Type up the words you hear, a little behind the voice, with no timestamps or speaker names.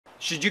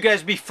Should you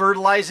guys be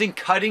fertilizing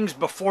cuttings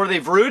before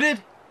they've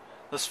rooted?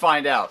 Let's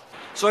find out.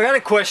 So I got a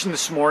question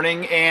this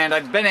morning, and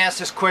I've been asked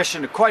this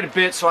question quite a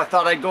bit, so I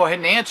thought I'd go ahead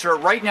and answer it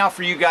right now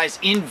for you guys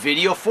in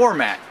video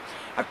format.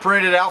 I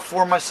printed it out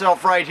for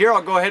myself right here.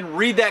 I'll go ahead and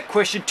read that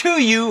question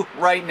to you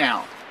right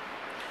now.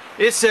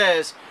 It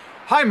says,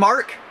 "Hi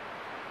Mark.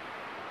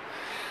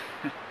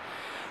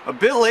 A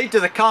bit late to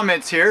the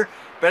comments here,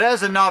 but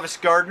as a novice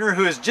gardener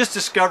who has just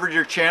discovered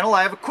your channel,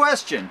 I have a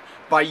question.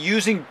 By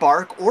using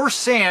bark or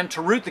sand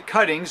to root the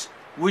cuttings,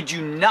 would you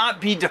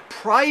not be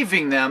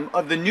depriving them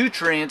of the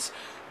nutrients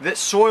that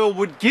soil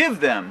would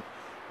give them?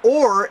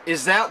 Or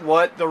is that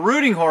what the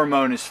rooting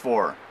hormone is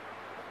for?"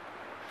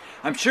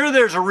 I'm sure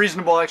there's a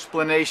reasonable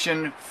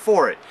explanation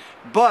for it,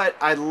 but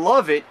I'd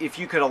love it if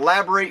you could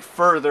elaborate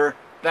further.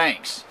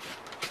 Thanks.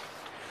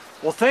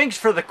 Well, thanks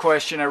for the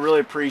question. I really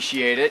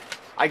appreciate it.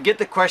 I get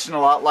the question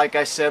a lot, like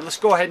I said. Let's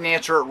go ahead and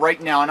answer it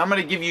right now, and I'm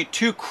going to give you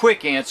two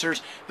quick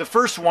answers. The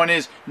first one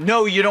is,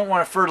 no, you don't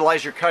want to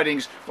fertilize your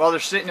cuttings while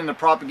they're sitting in the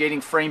propagating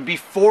frame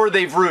before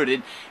they've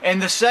rooted.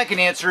 And the second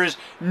answer is,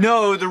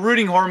 no, the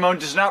rooting hormone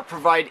does not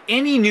provide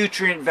any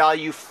nutrient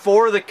value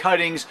for the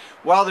cuttings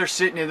while they're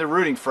sitting in the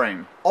rooting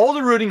frame. All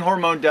the rooting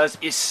hormone does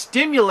is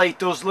stimulate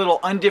those little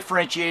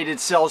undifferentiated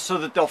cells so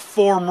that they'll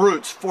form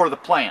roots for the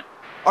plant.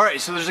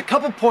 Alright, so there's a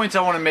couple points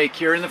I want to make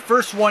here, and the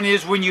first one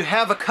is when you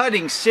have a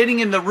cutting sitting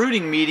in the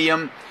rooting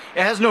medium,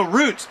 it has no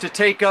roots to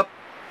take up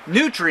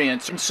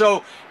nutrients, and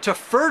so to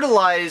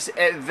fertilize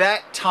at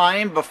that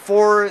time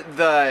before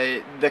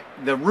the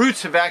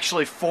roots have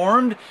actually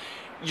formed,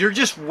 you're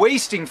just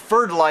wasting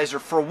fertilizer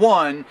for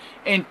one,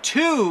 and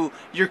two,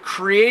 you're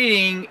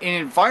creating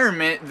an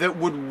environment that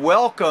would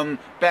welcome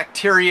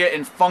bacteria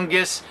and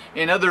fungus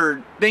and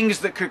other things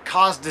that could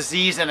cause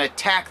disease and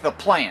attack the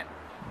plant.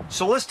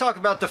 So let's talk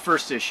about the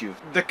first issue.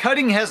 The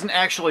cutting hasn't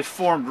actually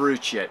formed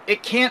roots yet.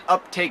 It can't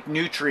uptake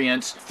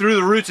nutrients through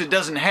the roots it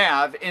doesn't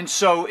have, and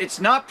so it's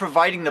not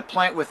providing the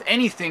plant with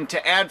anything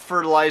to add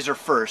fertilizer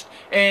first.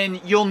 And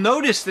you'll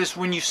notice this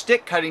when you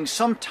stick cuttings.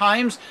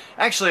 Sometimes,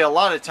 actually a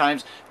lot of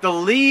times, the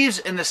leaves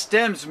and the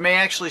stems may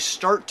actually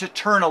start to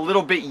turn a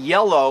little bit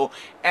yellow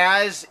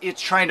as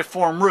it's trying to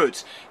form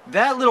roots.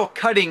 That little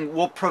cutting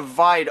will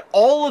provide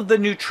all of the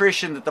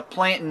nutrition that the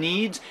plant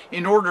needs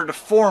in order to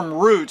form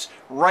roots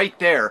right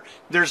there.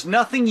 There's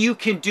nothing you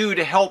can do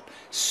to help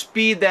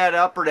speed that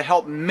up or to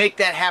help make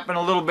that happen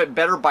a little bit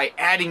better by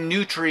adding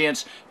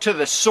nutrients to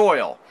the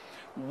soil.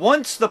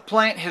 Once the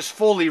plant has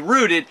fully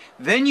rooted,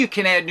 then you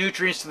can add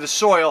nutrients to the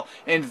soil,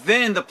 and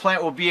then the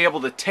plant will be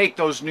able to take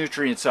those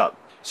nutrients up.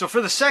 So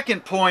for the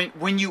second point,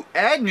 when you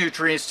add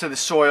nutrients to the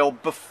soil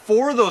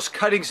before those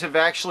cuttings have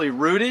actually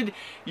rooted,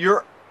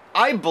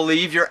 I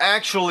believe you're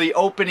actually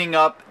opening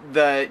up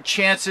the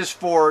chances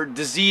for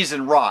disease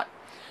and rot.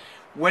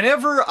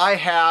 Whenever I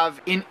have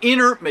an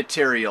inert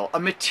material, a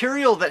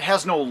material that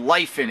has no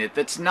life in it,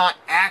 that's not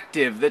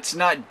active, that's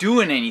not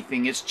doing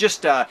anything, it's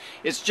just a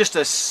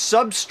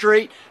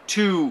substrate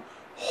to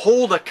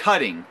hold a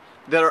cutting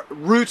that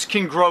roots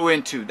can grow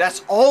into.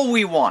 That's all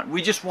we want.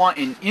 We just want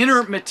an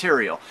inert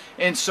material.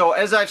 And so,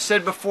 as I've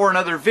said before in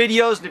other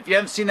videos, and if you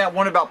haven't seen that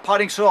one about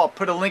potting soil, I'll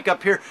put a link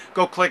up here.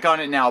 Go click on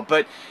it now.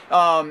 But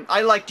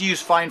I like to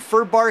use fine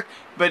fir bark,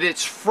 but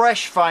it's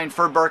fresh fine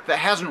fir bark that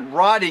hasn't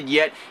rotted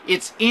yet.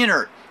 It's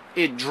inert.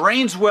 It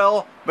drains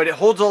well, but it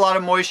holds a lot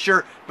of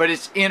moisture, but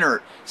it's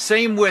inert.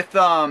 Same with,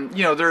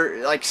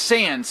 they're like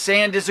sand.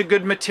 Sand is a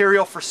good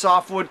material for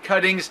softwood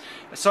cuttings.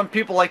 Some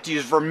people like to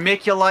use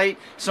vermiculite.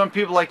 Some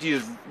people like to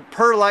use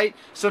perlite.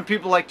 Some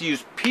people like to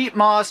use peat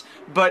moss,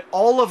 but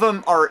all of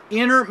them are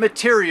inert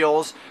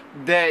materials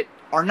that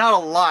are not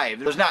alive.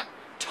 There's not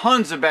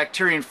tons of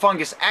bacteria and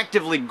fungus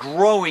actively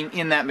growing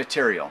in that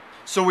material.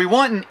 So we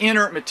want an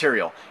inert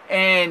material.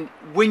 And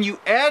when you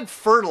add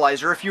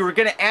fertilizer, if you were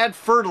going to add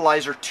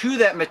fertilizer to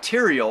that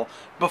material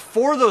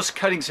before those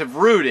cuttings have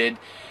rooted,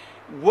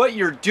 what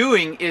you're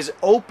doing is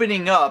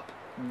opening up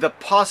the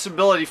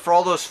possibility for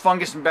all those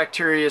fungus and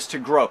bacteria to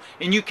grow.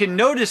 And you can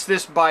notice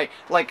this by,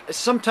 like,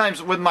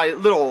 sometimes with my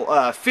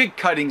little fig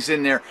cuttings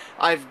in there,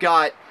 I've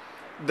got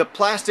the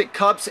plastic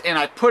cups and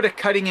I put a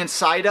cutting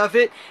inside of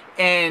it,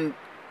 and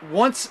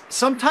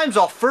sometimes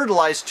I'll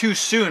fertilize too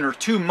soon or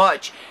too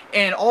much,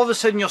 and all of a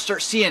sudden you'll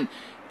start seeing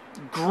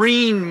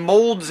green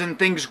molds and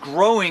things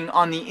growing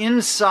on the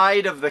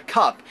inside of the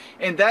cup,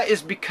 and that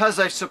is because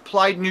I've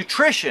supplied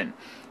nutrition.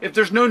 If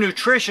there's no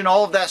nutrition,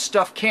 all of that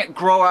stuff can't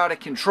grow out of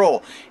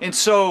control. And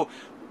so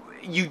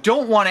you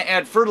don't want to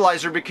add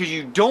fertilizer because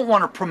you don't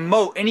want to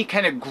promote any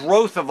kind of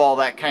growth of all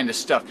that kind of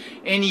stuff.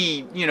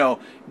 Any,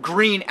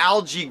 green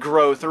algae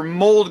growth or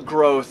mold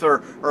growth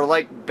or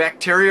like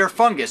bacteria or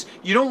fungus.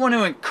 You don't want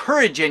to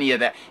encourage any of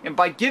that. And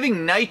by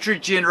giving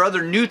nitrogen or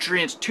other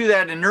nutrients to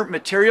that inert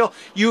material,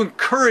 you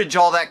encourage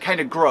all that kind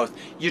of growth.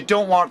 You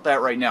don't want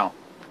that right now.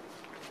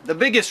 The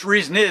biggest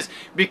reason is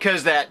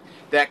because that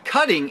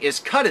cutting is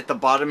cut at the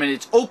bottom and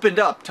it's opened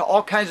up to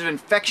all kinds of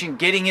infection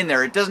getting in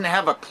there. It doesn't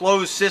have a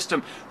closed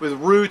system with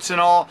roots and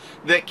all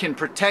that can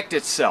protect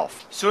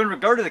itself. So in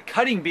regard to the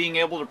cutting being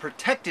able to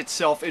protect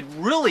itself, it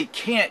really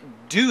can't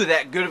do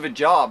that good of a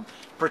job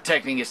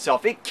protecting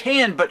itself. It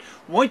can, but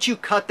once you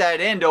cut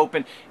that end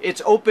open,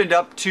 it's opened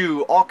up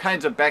to all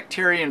kinds of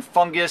bacteria and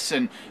fungus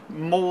and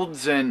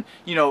molds and,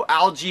 you know,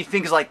 algae,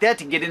 things like that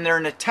to get in there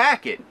and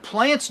attack it.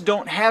 Plants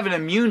don't have an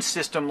immune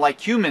system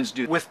like humans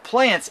do. With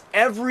plants,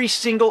 every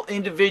single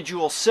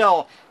individual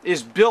cell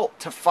is built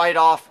to fight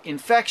off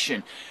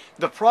infection.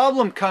 The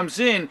problem comes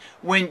in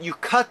when you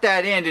cut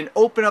that end and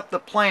open up the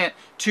plant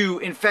to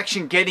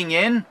infection getting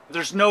in.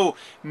 There's no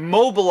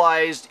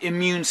mobilized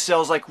immune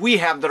cells like we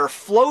have that are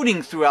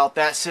floating throughout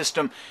that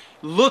system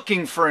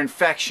looking for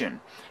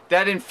infection.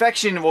 That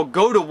infection will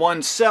go to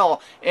one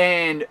cell,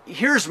 and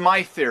here's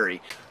my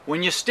theory.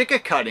 When you stick a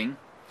cutting,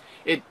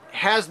 it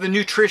has the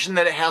nutrition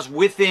that it has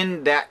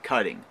within that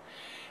cutting.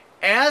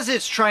 As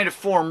it's trying to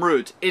form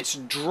roots, it's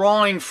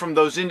drawing from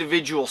those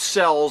individual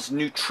cells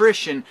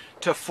nutrition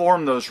to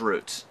form those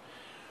roots.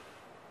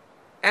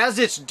 As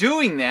it's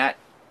doing that,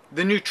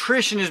 the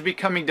nutrition is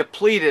becoming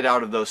depleted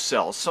out of those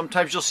cells.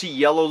 Sometimes you'll see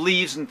yellow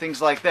leaves and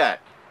things like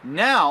that.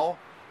 Now,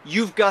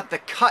 you've got the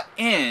cut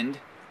end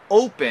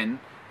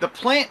open. The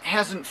plant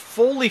hasn't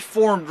fully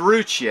formed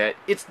roots yet.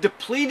 It's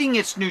depleting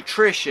its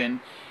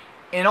nutrition,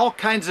 and all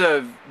kinds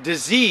of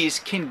disease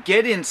can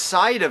get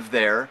inside of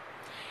there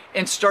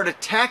and start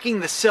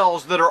attacking the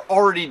cells that are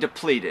already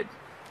depleted.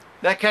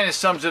 That kind of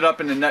sums it up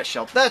in a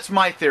nutshell. That's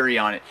my theory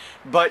on it.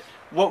 But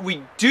what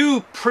we do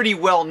pretty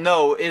well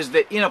know is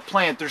that in a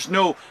plant there's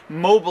no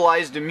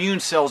mobilized immune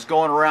cells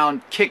going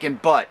around kicking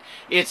butt.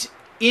 It's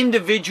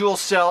individual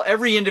cell,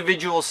 every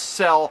individual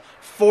cell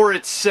for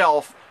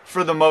itself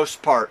for the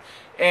most part.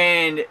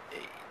 And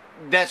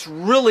that's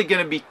really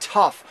going to be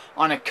tough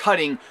on a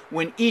cutting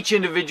when each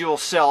individual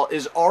cell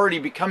is already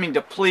becoming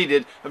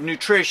depleted of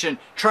nutrition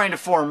trying to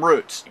form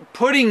roots.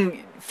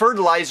 Putting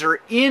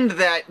fertilizer into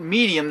that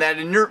medium, that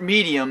inert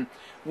medium,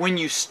 when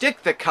you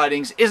stick the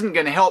cuttings isn't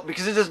going to help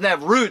because it doesn't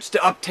have roots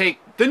to uptake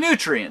the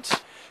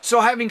nutrients.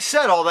 So having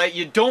said all that,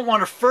 you don't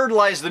want to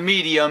fertilize the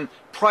medium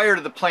prior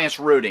to the plants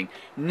rooting.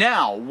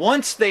 Now,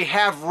 once they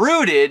have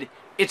rooted,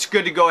 it's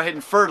good to go ahead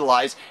and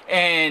fertilize.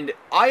 And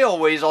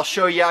I'll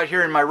show you out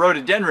here in my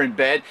rhododendron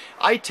bed,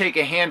 I take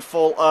a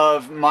handful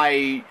of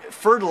my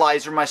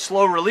fertilizer, my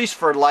slow release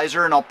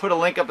fertilizer, and I'll put a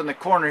link up in the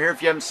corner here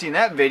if you haven't seen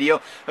that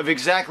video of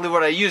exactly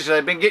what I use.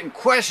 I've been getting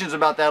questions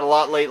about that a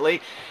lot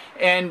lately.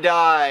 And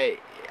I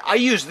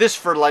use this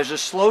fertilizer,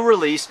 slow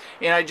release,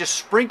 and I just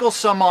sprinkle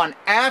some on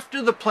after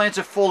the plants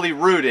have fully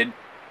rooted.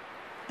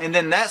 And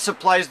then that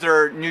supplies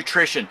their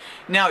nutrition.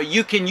 Now,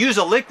 you can use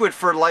a liquid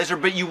fertilizer,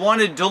 but you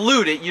want to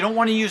dilute it. You don't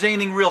want to use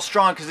anything real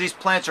strong because these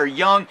plants are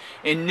young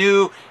and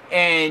new,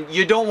 and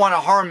you don't want to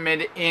harm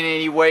them in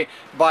any way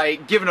by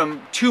giving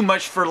them too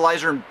much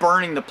fertilizer and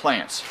burning the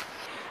plants.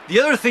 The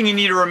other thing you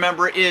need to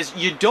remember is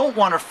you don't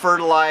want to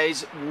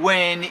fertilize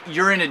when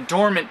you're in a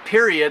dormant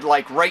period,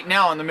 like right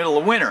now in the middle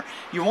of winter.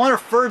 You want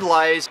to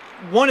fertilize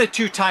one of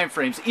two time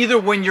frames. Either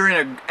when you're in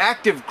an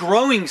active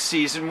growing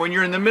season, when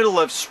you're in the middle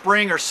of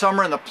spring or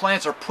summer and the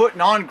plants are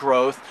putting on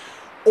growth,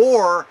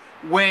 or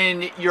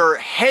when you're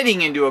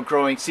heading into a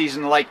growing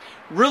season, like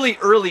really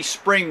early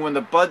spring when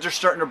the buds are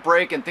starting to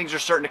break and things are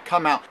starting to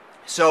come out.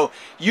 So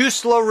use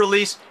slow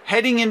release.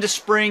 Heading into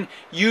spring,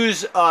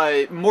 use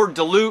more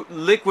dilute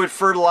liquid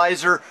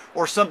fertilizer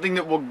or something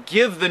that will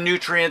give the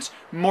nutrients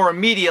more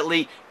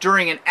immediately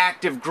during an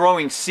active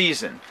growing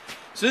season.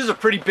 So this is a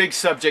pretty big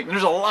subject and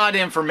there's a lot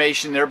of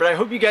information there, but I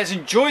hope you guys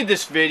enjoyed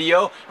this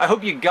video. I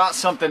hope you got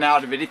something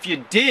out of it. If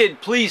you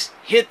did, please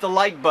hit the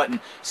like button.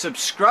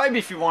 Subscribe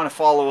if you want to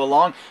follow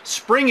along.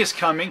 Spring is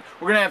coming.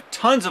 We're going to have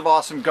tons of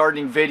awesome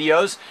gardening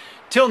videos.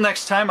 Till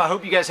next time, I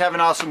hope you guys have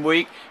an awesome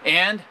week,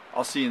 and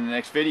I'll see you in the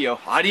next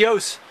video.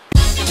 Adios!